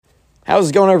How's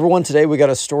it going, everyone? Today we got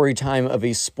a story time of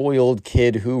a spoiled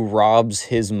kid who robs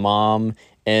his mom.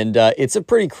 And it's a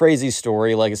pretty crazy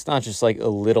story. Like, it's not just like a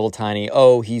little tiny,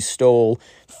 oh, he stole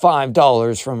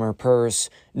 $5 from her purse.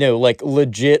 No, like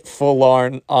legit full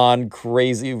on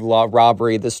crazy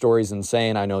robbery. This story's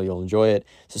insane. I know you'll enjoy it.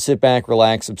 So sit back,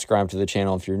 relax, subscribe to the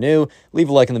channel if you're new. Leave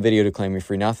a like in the video to claim your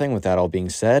free nothing. With that all being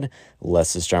said,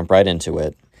 let's just jump right into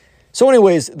it. So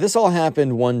anyways, this all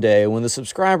happened one day when the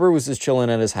subscriber was just chilling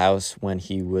at his house when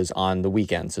he was on the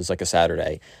weekends. It's like a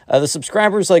Saturday. The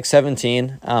subscriber's like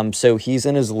 17, so he's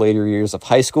in his later years of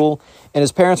high school, and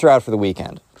his parents are out for the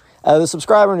weekend. The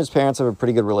subscriber and his parents have a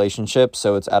pretty good relationship,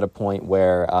 so it's at a point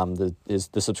where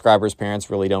the subscriber's parents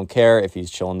really don't care if he's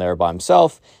chilling there by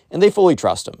himself, and they fully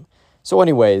trust him. So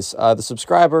anyways, the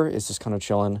subscriber is just kind of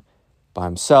chilling by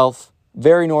himself.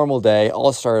 Very normal day.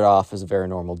 All started off as a very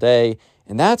normal day.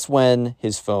 And that's when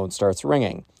his phone starts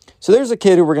ringing. So there's a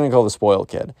kid who we're going to call the spoiled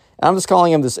kid. And I'm just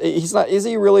calling him this. He's not, is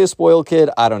he really a spoiled kid?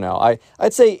 I don't know.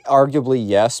 I'd say arguably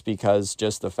yes, because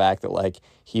just the fact that like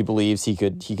he believes he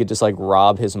could just like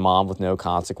rob his mom with no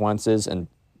consequences, and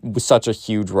was such a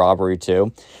huge robbery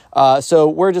too. So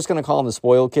we're just going to call him the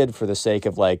spoiled kid for the sake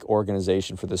of like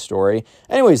organization for the story.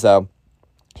 Anyways, though,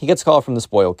 he gets a call from the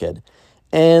spoiled kid.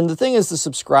 And the thing is, the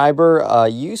subscriber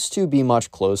used to be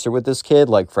much closer with this kid,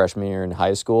 like freshman year in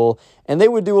high school, and they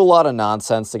would do a lot of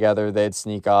nonsense together. They'd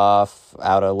sneak off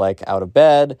out of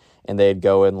bed, and they'd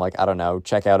go and like, I don't know,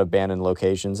 check out abandoned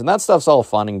locations, and that stuff's all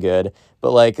fun and good.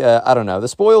 But like, I don't know, the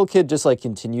spoiled kid just like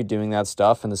continued doing that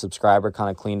stuff, and the subscriber kind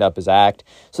of cleaned up his act.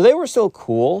 So they were still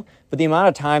cool, but the amount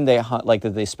of time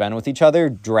that they spent with each other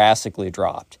drastically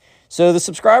dropped. So the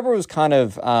subscriber was kind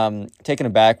of taken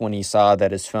aback when he saw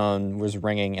that his phone was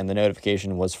ringing and the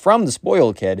notification was from the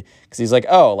spoiled kid, because he's like,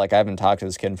 oh, like I haven't talked to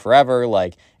this kid in forever,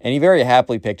 like, and he very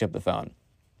happily picked up the phone.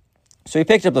 So he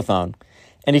picked up the phone,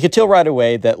 and he could tell right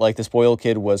away that like the spoiled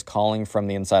kid was calling from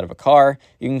the inside of a car.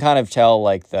 You can kind of tell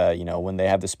like when they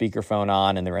have the speakerphone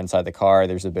on and they're inside the car,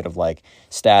 there's a bit of like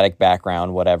static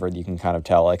background, whatever. You can kind of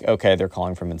tell like, okay, they're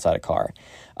calling from inside a car.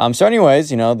 So anyways,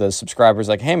 the subscriber's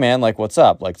like, hey man, like what's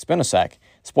up? Like it's been a sec.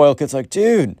 Spoiled kid's like,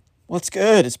 dude, what's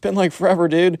good? It's been like forever,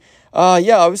 dude.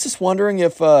 Yeah, I was just wondering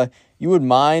if you would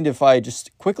mind if I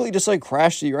just quickly just like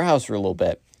crashed at your house for a little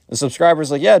bit. The subscriber's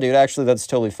like, yeah, dude, actually that's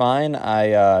totally fine.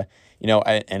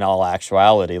 In all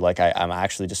actuality, like I'm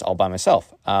actually just all by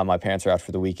myself. My parents are out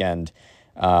for the weekend.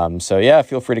 So yeah,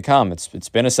 feel free to come. It's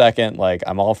been a second. Like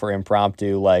I'm all for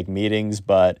impromptu like meetings,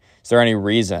 but is there any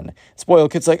reason?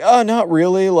 Spoiled kid's like, oh, not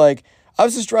really. Like I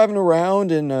was just driving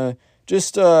around and I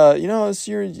was going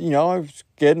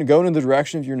in the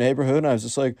direction of your neighborhood, and I was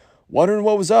just like wondering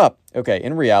what was up. Okay,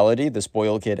 in reality, the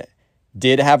spoiled kid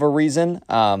did have a reason.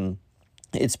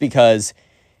 It's because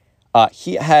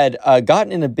he had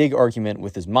gotten in a big argument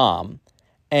with his mom,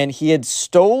 and he had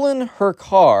stolen her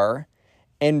car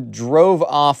and drove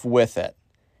off with it.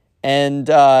 And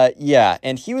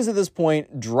and he was at this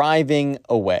point driving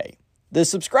away. The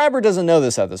subscriber doesn't know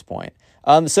this at this point.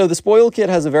 So the spoiled kid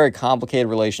has a very complicated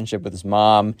relationship with his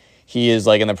mom. He is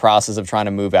like in the process of trying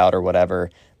to move out or whatever,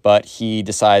 but he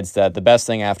decides that the best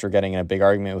thing after getting in a big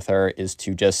argument with her is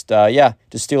to just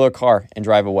steal her car and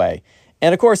drive away.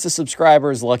 And of course, the subscriber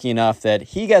is lucky enough that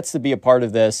he gets to be a part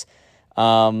of this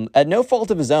at no fault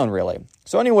of his own, really.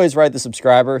 So anyways, right, the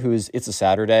subscriber, it's a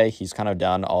Saturday, he's kind of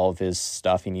done all of his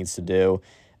stuff he needs to do.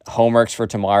 Homework's for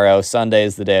tomorrow. Sunday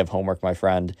is the day of homework, my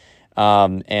friend.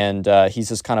 He's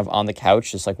just kind of on the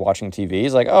couch, just like watching TV.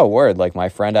 He's like, oh, word, like my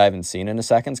friend I haven't seen in a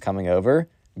second's coming over.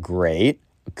 Great.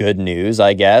 Good news,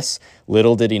 I guess.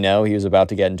 Little did he know he was about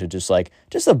to get into just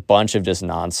a bunch of just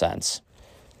nonsense.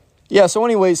 Yeah, so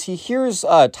anyways, he hears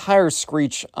tires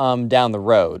screech down the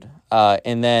road,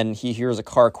 and then he hears a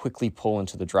car quickly pull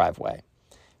into the driveway,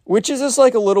 which is just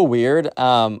like a little weird.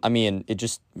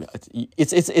 It's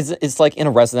like in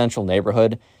a residential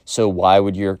neighborhood, so why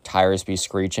would your tires be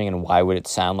screeching, and why would it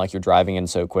sound like you're driving in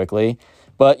so quickly?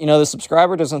 But, the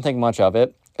subscriber doesn't think much of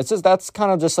it. It's just that's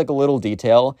kind of just like a little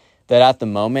detail that at the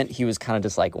moment he was kind of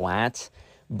just like, what?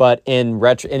 But and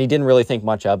he didn't really think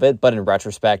much of it, but in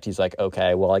retrospect, he's like,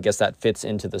 okay, well, I guess that fits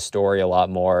into the story a lot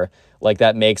more. Like,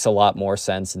 that makes a lot more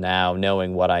sense now,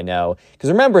 knowing what I know. Because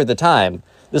remember, at the time,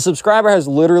 the subscriber has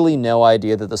literally no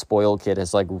idea that the spoiled kid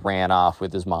has, like, ran off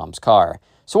with his mom's car.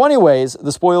 So anyways,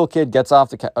 the spoiled kid gets off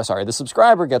the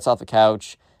subscriber gets off the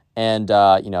couch and,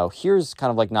 hears kind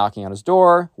of, like, knocking on his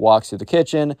door, walks through the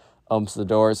kitchen, opens the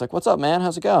door. He's like, what's up, man?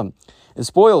 How's it going? The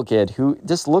spoiled kid, who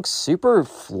just looks super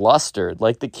flustered.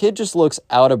 Like, the kid just looks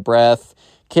out of breath.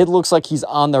 Kid looks like he's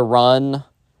on the run.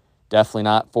 Definitely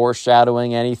not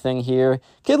foreshadowing anything here.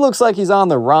 Kid looks like he's on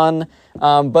the run,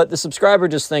 but the subscriber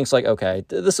just thinks like, okay,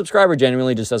 the subscriber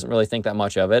genuinely just doesn't really think that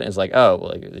much of it. It's like, oh,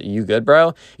 like, you good,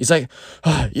 bro? He's like,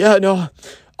 yeah, no,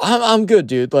 I'm good,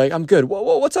 dude. Like, I'm good.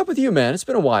 What's up with you, man? It's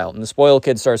been a while. And the spoiled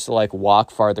kid starts to like walk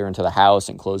farther into the house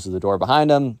and closes the door behind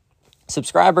him.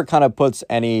 Subscriber kind of puts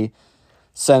any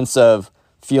sense of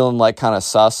feeling like kind of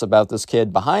sus about this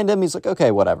kid behind him. He's like,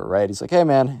 okay, whatever, right? He's like, hey,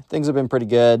 man, things have been pretty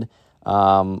good.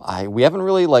 We haven't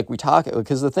really, like, we talk,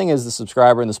 because the thing is, the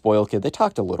subscriber and the spoiled kid, they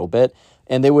talked a little bit,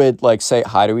 and they would, like, say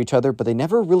hi to each other, but they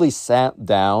never really sat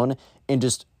down and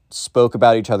just spoke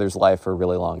about each other's life for a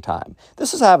really long time.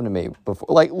 This has happened to me before,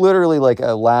 like, literally, like,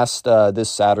 this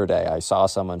Saturday, I saw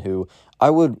someone who I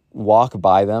would walk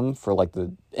by them for, like,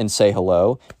 and say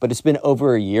hello, but it's been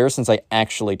over a year since I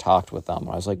actually talked with them.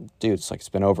 I was like, dude, it's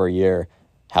been over a year.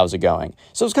 How's it going?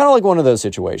 So it's kind of like one of those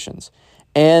situations.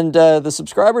 And the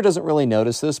subscriber doesn't really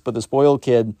notice this, but the spoiled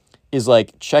kid is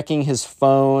like checking his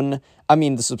phone. I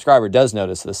mean, the subscriber does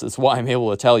notice this. That's why I'm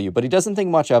able to tell you, but he doesn't think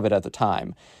much of it at the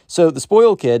time. So the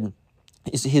spoiled kid,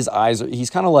 his eyes, he's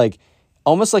kind of like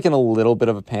almost like in a little bit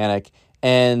of a panic.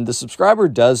 And the subscriber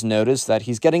does notice that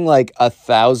he's getting like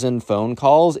 1,000 phone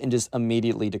calls and just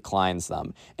immediately declines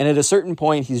them. And at a certain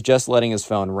point, he's just letting his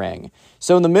phone ring.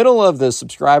 So in the middle of the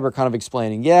subscriber kind of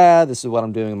explaining, yeah, this is what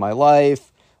I'm doing in my life.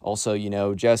 Also,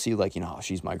 Jessie, like,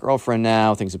 she's my girlfriend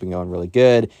now. Things have been going really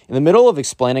good. In the middle of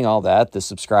explaining all that, the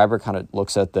subscriber kind of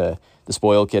looks at the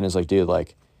spoiled kid and is like, dude,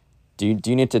 like, do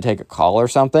you need to take a call or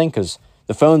something? Because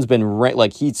the phone's been,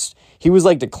 like, he was,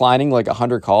 like, declining, like,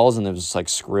 100 calls, and it was just, like,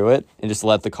 screw it, and just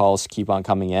let the calls keep on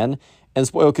coming in. And the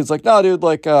spoiled kid's like, no, dude,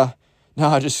 like,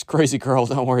 no, just crazy girl,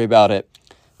 don't worry about it.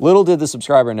 Little did the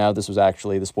subscriber know this was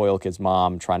actually the spoiled kid's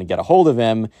mom trying to get a hold of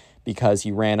him because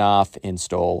he ran off and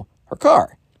stole her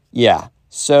car. Yeah.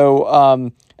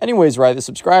 So, anyways, right, the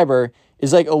subscriber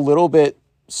is like a little bit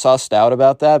sussed out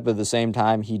about that, but at the same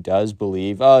time, he does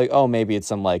believe, oh, maybe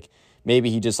it's maybe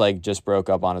he just broke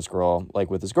up on his girl,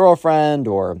 like with his girlfriend,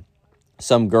 or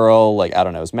some girl, like, I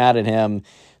don't know, is mad at him.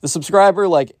 The subscriber,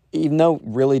 like, even though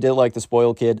really did like the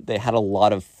spoiled kid, they had a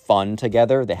lot of fun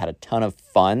together. They had a ton of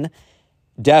fun.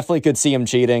 Definitely could see him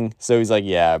cheating. So he's like,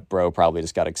 yeah, bro probably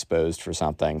just got exposed for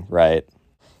something, right?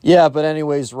 Yeah, but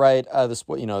anyways, right,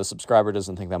 the subscriber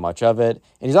doesn't think that much of it,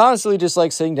 and he's honestly just,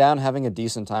 like, sitting down having a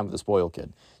decent time with the spoiled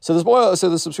kid. So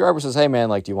the subscriber says, hey, man,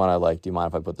 like, do you mind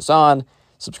if I put this on?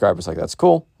 Subscriber's like, that's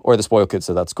cool. Or the spoiled kid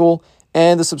said, that's cool.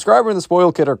 And the subscriber and the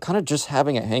spoiled kid are kind of just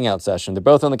having a hangout session. They're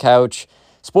both on the couch.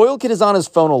 Spoiled kid is on his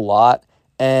phone a lot,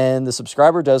 and the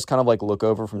subscriber does kind of, like, look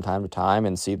over from time to time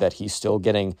and see that he's still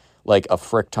getting, like, a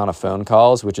frick ton of phone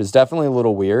calls, which is definitely a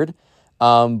little weird.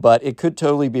 But it could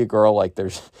totally be a girl. Like,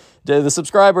 the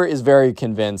subscriber is very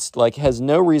convinced, like, has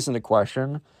no reason to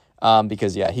question,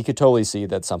 because, yeah, he could totally see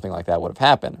that something like that would have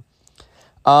happened.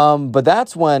 But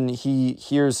that's when he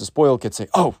hears the spoiled kid say,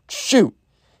 oh, shoot.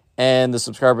 And the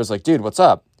subscriber's like, dude, what's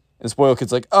up? And the spoiled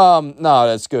kid's like, no,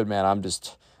 that's good, man.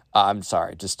 I'm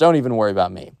sorry. Just don't even worry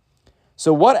about me.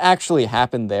 So what actually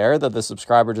happened there that the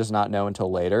subscriber does not know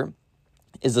until later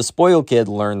is the spoiled kid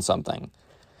learned something.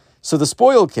 So the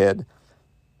spoiled kid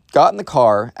got in the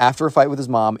car after a fight with his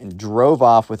mom and drove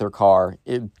off with her car,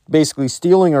 basically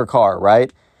stealing her car,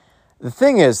 right? The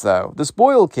thing is, though, the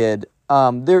spoiled kid,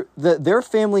 their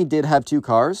family did have 2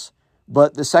 cars,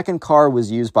 but the second car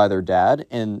was used by their dad,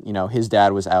 and, his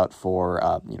dad was out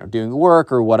for, doing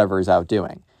work or whatever he's out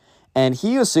doing. And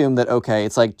he assumed that, okay,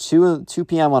 it's like 2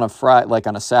 p.m. on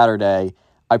a Saturday,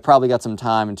 I probably got some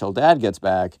time until dad gets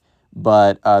back.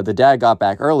 But the dad got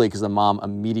back early because the mom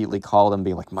immediately called him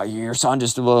being like, your son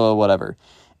just, whatever.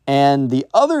 And the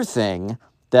other thing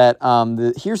that,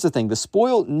 here's the thing,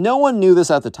 no one knew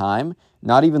this at the time,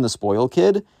 not even the spoiled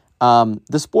kid.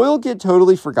 The spoiled kid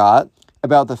totally forgot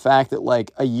about the fact that,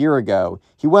 like, a year ago,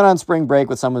 he went on spring break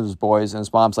with some of his boys, and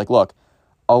his mom's like, look,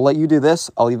 I'll let you do this.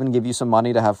 I'll even give you some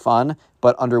money to have fun,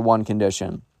 but under one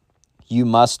condition. You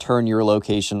must turn your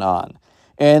location on.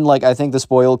 And, like, I think the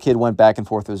spoiled kid went back and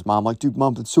forth with his mom, like, dude,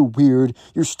 mom, that's so weird.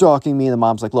 You're stalking me. And the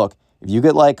mom's like, look, if you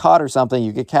get, like, caught or something,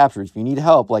 you get captured. If you need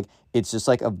help, like, it's just,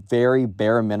 like, a very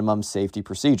bare minimum safety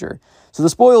procedure. So the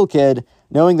spoiled kid,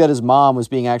 knowing that his mom was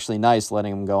being actually nice,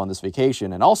 letting him go on this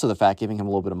vacation, and also the fact giving him a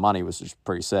little bit of money was just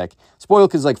pretty sick,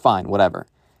 spoiled kid's like, fine, whatever.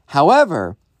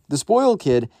 However, the spoiled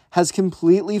kid has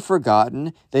completely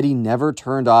forgotten that he never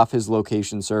turned off his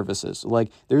location services.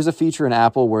 Like, there's a feature in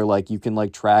Apple where, like, you can,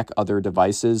 like, track other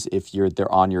devices if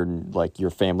they're on your, like, your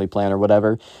family plan or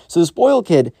whatever. So the spoiled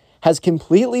kid has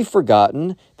completely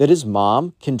forgotten that his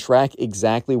mom can track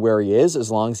exactly where he is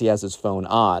as long as he has his phone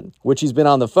on, which he's been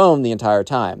on the phone the entire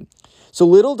time. So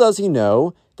little does he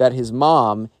know that his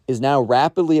mom is now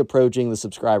rapidly approaching the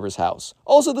subscriber's house.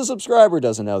 Also, the subscriber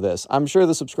doesn't know this. I'm sure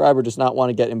the subscriber does not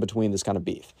want to get in between this kind of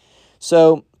beef.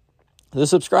 So the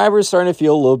subscriber is starting to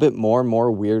feel a little bit more and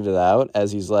more weirded out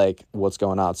as he's like, what's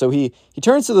going on? So he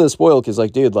turns to the spoiled kid,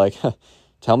 like, dude, like,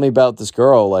 tell me about this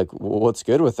girl. Like, what's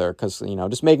good with her? Because,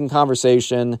 just making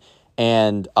conversation.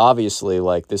 And obviously,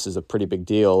 like, this is a pretty big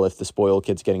deal if the spoiled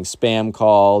kid's getting spam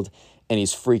called and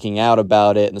he's freaking out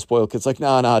about it. And the spoiled kid's like,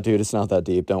 nah, dude, it's not that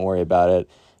deep. Don't worry about it.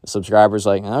 The subscriber's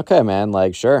like, okay, man,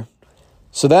 like, sure.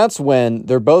 So that's when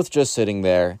they're both just sitting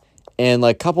there. And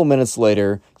like a couple minutes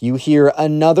later, you hear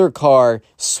another car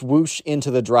swoosh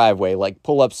into the driveway, like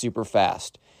pull up super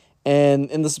fast. And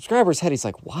in the subscriber's head, he's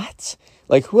like, what?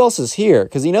 Like, who else is here?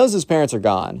 Because he knows his parents are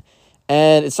gone.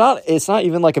 And it's not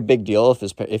even like a big deal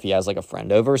if he has like a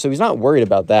friend over. So he's not worried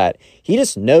about that. He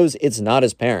just knows it's not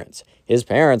his parents. His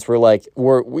parents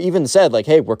were even said like,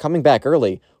 hey, we're coming back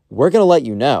early. We're going to let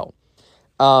you know.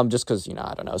 Just because,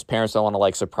 I don't know, his parents don't want to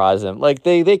like surprise him. Like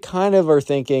they kind of are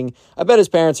thinking, I bet his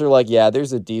parents are like, yeah,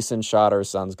 there's a decent shot our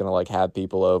son's going to like have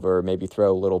people over, maybe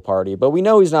throw a little party, but we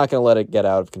know he's not going to let it get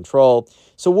out of control.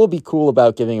 So we'll be cool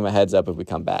about giving him a heads up if we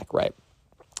come back, right?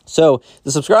 So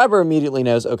the subscriber immediately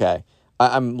knows, okay,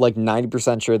 I'm like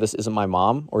 90% sure this isn't my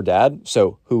mom or dad.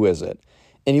 So who is it?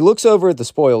 And he looks over at the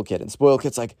spoiled kid, and the spoiled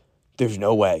kid's like, there's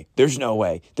no way.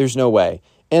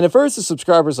 And at first the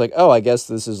subscriber's like, oh, I guess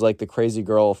this is like the crazy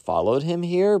girl followed him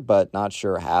here, but not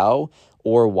sure how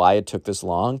or why it took this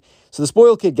long. So the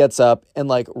spoiled kid gets up and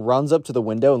like runs up to the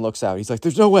window and looks out. He's like,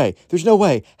 there's no way.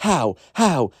 How?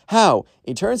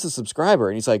 He turns to the subscriber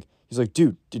and he's like,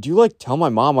 dude, did you like tell my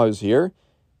mom I was here?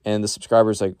 And the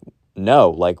subscriber's like,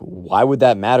 no, like, why would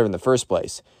that matter in the first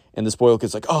place? And the spoiled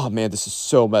kid's like, oh man, this is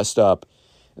so messed up.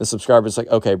 And the subscriber's like,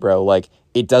 okay, bro, like,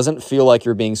 it doesn't feel like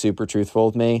you're being super truthful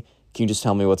with me. Can you just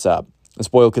tell me what's up? The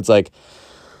spoiled kid's like,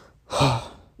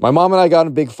 my mom and I got in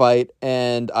a big fight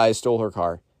and I stole her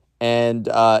car. And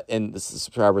the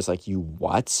subscriber's like, you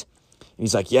what? And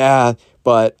he's like, yeah,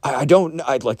 but I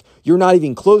like, you're not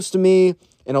even close to me.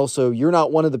 And also, you're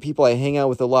not one of the people I hang out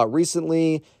with a lot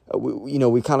recently.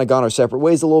 We've kind of gone our separate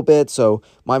ways a little bit. So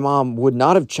my mom would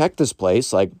not have checked this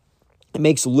place. Like, it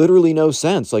makes literally no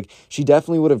sense. Like, she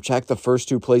definitely would have checked the first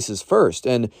two places first.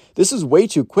 And this is way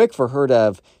too quick for her to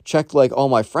have checked, like, all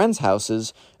my friends'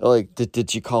 houses. Like,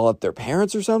 did she call up their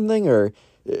parents or something? Or,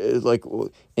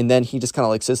 and then he just kind of,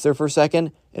 like, sits there for a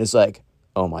second and is like,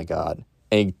 oh, my God.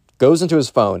 And he goes into his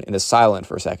phone and is silent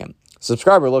for a second.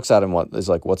 Subscriber looks at him, is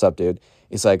like, what's up, dude?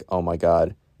 He's like, oh, my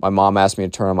God. My mom asked me to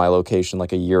turn on my location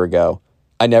like a year ago.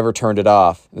 I never turned it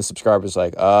off. And the subscriber's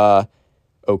like,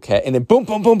 okay. And then boom,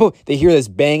 boom, boom, boom. They hear this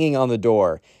banging on the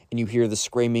door. And you hear the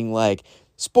screaming like,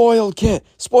 spoiled kid,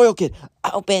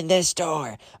 open this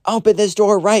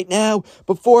door right now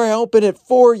before I open it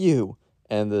for you.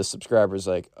 And the subscriber's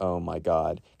like, oh my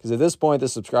God. Because at this point, the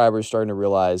subscriber is starting to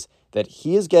realize that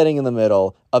he is getting in the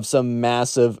middle of some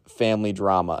massive family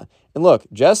drama. And look,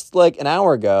 just like an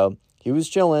hour ago, he was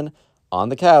chilling on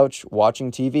the couch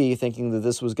watching TV thinking that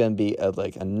this was going to be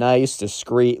a nice,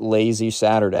 discreet, lazy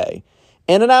Saturday.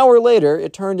 And an hour later,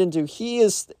 it turned into he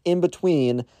is in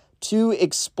between two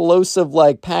explosive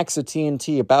packs of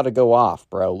TNT about to go off,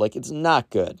 bro. Like, it's not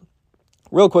good.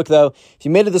 Real quick, though, if you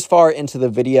made it this far into the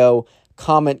video,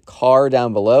 comment car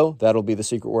down below. That'll be the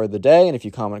secret word of the day. And if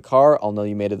you comment car, I'll know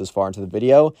you made it this far into the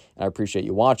video, and I appreciate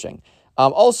you watching.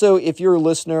 Also, if you're a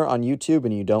listener on YouTube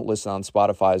and you don't listen on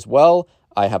Spotify as well,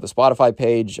 I have a Spotify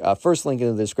page, first link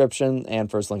in the description and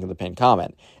first link in the pinned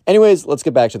comment. Anyways, let's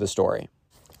get back to the story.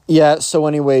 Yeah, so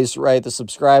anyways, right, the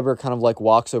subscriber kind of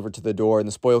walks over to the door and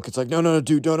the spoiled kid's like, no,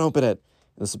 dude, don't open it.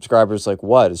 And the subscriber's like,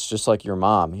 what? It's just like your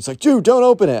mom. He's like, dude, don't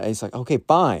open it. And he's like, okay,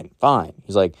 fine.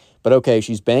 He's like, but okay,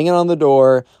 she's banging on the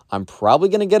door. I'm probably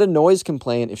going to get a noise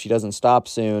complaint if she doesn't stop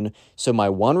soon. So my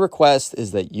one request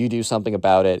is that you do something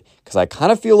about it because I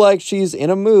kind of feel like she's in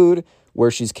a mood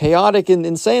where she's chaotic and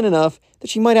insane enough that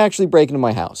she might actually break into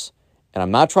my house. And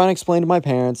I'm not trying to explain to my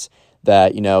parents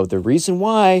that, the reason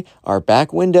why our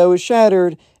back window is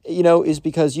shattered, is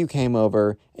because you came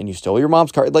over and you stole your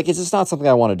mom's car. Like, it's just not something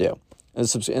I want to do. And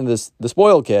the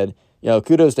spoiled kid,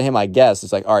 kudos to him, I guess.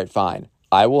 It's like, all right, fine.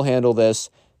 I will handle this.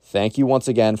 Thank you once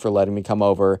again for letting me come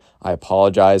over. I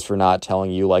apologize for not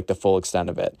telling you the full extent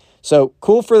of it. So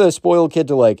cool for the spoiled kid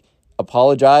to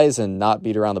apologize and not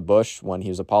beat around the bush when he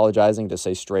was apologizing, to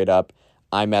say straight up,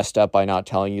 I messed up by not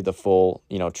telling you the full,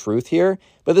 truth here.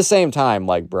 But at the same time,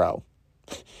 bro,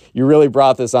 you really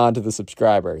brought this on to the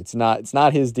subscriber. It's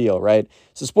not his deal, right?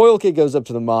 So spoiled kid goes up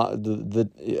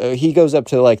to he goes up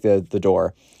to the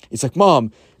door. He's like,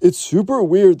 Mom, it's super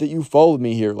weird that you followed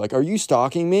me here. Are you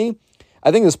stalking me?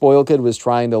 I think the spoiled kid was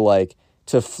trying to like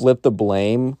to flip the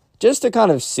blame just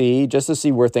to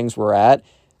see where things were at.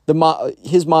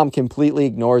 His mom completely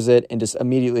ignores it and just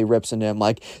immediately rips into him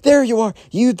like, there you are.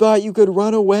 You thought you could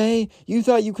run away? You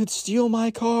thought you could steal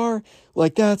my car?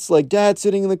 Like, that's like dad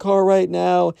sitting in the car right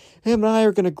now. Him and I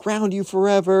are going to ground you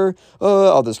forever.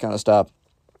 All this kind of stuff.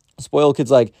 Spoiled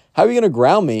kid's like, how are you going to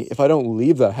ground me if I don't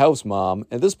leave the house, mom?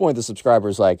 At this point, the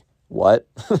subscriber's like, what?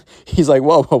 He's like,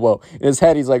 whoa, whoa, whoa. In his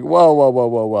head, he's like, whoa, whoa, whoa,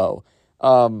 whoa,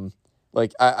 whoa.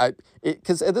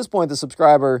 Because at this point, the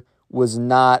subscriber was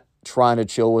not trying to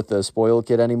chill with the spoiled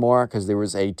kid anymore because there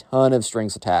was a ton of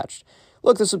strings attached.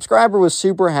 Look, the subscriber was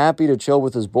super happy to chill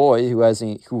with his boy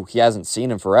who he hasn't seen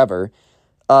in forever.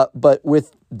 But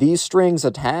with these strings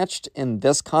attached in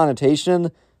this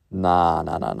connotation,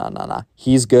 nah.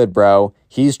 He's good, bro.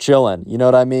 He's chilling. You know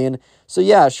what I mean? So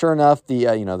yeah, sure enough,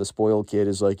 the spoiled kid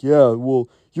is like, yeah, well,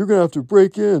 you're going to have to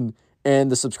break in.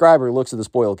 And the subscriber looks at the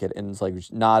spoiled kid and it's like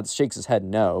nods, shakes his head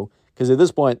no. Because at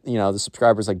this point, the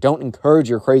subscriber's like, don't encourage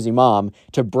your crazy mom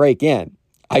to break in.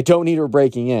 I don't need her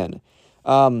breaking in.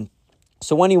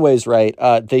 So anyways, right,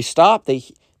 they stop. The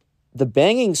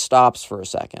banging stops for a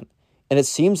second. And it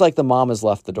seems like the mom has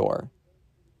left the door.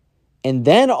 And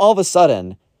then all of a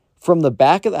sudden, from the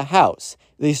back of the house,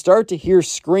 they start to hear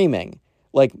screaming,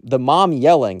 like the mom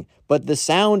yelling, but the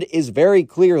sound is very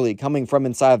clearly coming from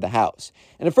inside the house.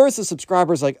 And at first the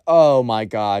subscriber's like, oh my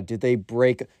God, did they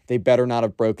break? They better not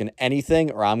have broken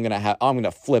anything or I'm going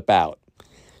to flip out.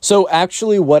 So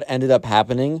actually what ended up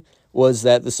happening was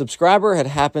that the subscriber had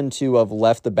happened to have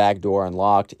left the back door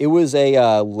unlocked. It was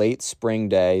a late spring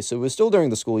day, so it was still during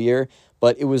the school year,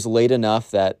 but it was late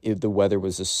enough that the weather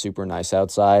was just super nice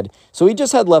outside. So he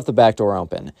just had left the back door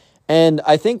open. And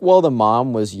I think while the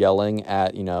mom was yelling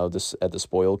at, at the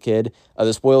spoiled kid,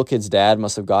 the spoiled kid's dad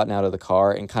must have gotten out of the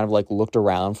car and kind of like looked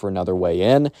around for another way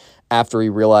in after he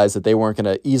realized that they weren't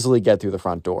going to easily get through the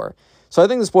front door. So I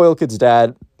think the spoiled kid's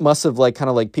dad must have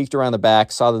peeked around the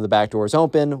back, saw that the back door was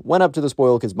open, went up to the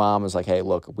spoiled kid's mom, and was like, hey,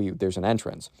 look, there's an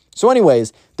entrance. So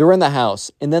anyways, they're in the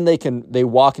house and then they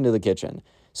walk into the kitchen.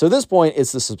 So at this point,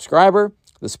 it's the subscriber,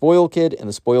 the spoiled kid, and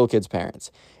the spoiled kid's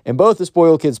parents. And both the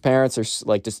spoiled kid's parents are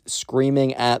like just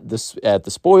screaming at the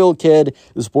spoiled kid.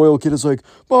 The spoiled kid is like,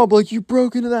 Mom, like you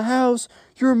broke into the house.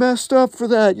 You're messed up for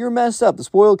that. You're messed up. The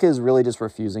spoiled kid is really just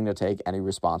refusing to take any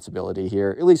responsibility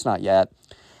here, at least not yet.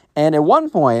 And at one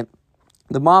point,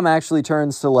 the mom actually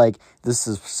turns to like the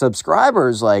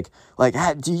subscribers like,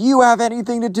 do you have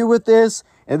anything to do with this?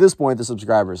 At this point, the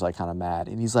subscriber's like kind of mad.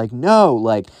 And he's like, no,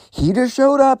 like he just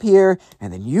showed up here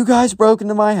and then you guys broke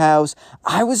into my house.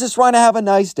 I was just trying to have a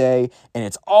nice day and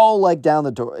it's all like down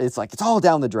the door. It's all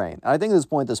down the drain. And I think at this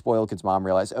point, the spoiled kid's mom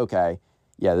realized, okay,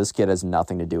 yeah, this kid has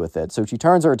nothing to do with it. So she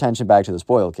turns her attention back to the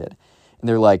spoiled kid. And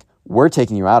they're like, we're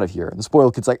taking you out of here. And the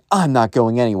spoiled kid's like, I'm not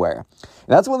going anywhere. And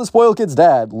that's when the spoiled kid's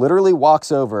dad literally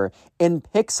walks over and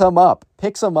picks him up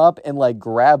and like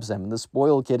grabs him. And the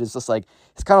spoiled kid is just like,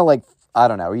 it's kind of like, I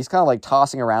don't know. He's kind of like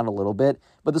tossing around a little bit.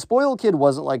 But the spoiled kid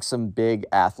wasn't like some big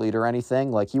athlete or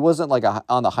anything. Like he wasn't like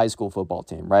on the high school football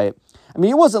team, right? I mean,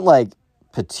 he wasn't like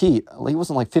petite. He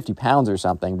wasn't like 50 pounds or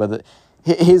something. But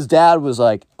his dad was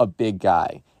like a big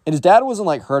guy. And his dad wasn't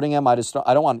like hurting him. I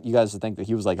don't want you guys to think that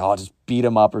he was like, oh, just beat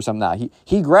him up or something. Nah,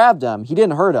 he grabbed him. He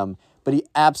didn't hurt him, but he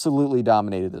absolutely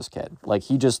dominated this kid. Like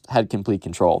he just had complete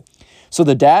control. So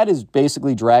the dad is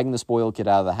basically dragging the spoiled kid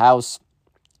out of the house.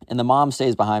 And the mom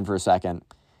stays behind for a second.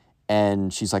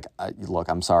 And she's like, look,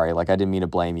 I'm sorry. Like, I didn't mean to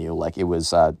blame you. Like, it was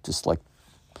just like,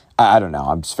 I don't know.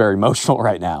 I'm just very emotional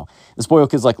right now. The spoiled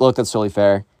kid's like, look, that's totally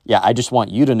fair. Yeah, I just want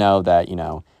you to know that,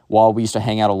 while we used to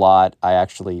hang out a lot,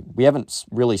 we haven't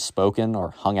really spoken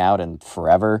or hung out in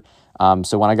forever.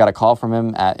 So when I got a call from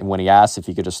him when he asked if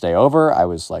he could just stay over, I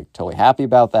was like totally happy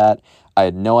about that. I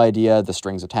had no idea the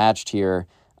strings attached here.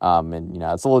 And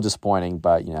it's a little disappointing,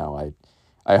 but,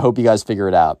 I hope you guys figure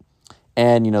it out.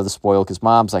 And, the spoiled kid's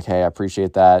mom's like, hey, I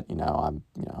appreciate that.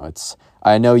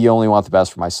 I know you only want the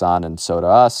best for my son and so do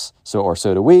us. So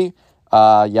do we.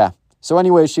 Yeah. So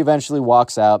anyway, she eventually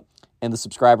walks out and the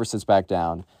subscriber sits back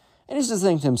down and he's just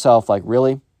thinking to himself, like,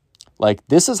 really? Like,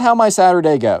 this is how my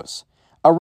Saturday goes.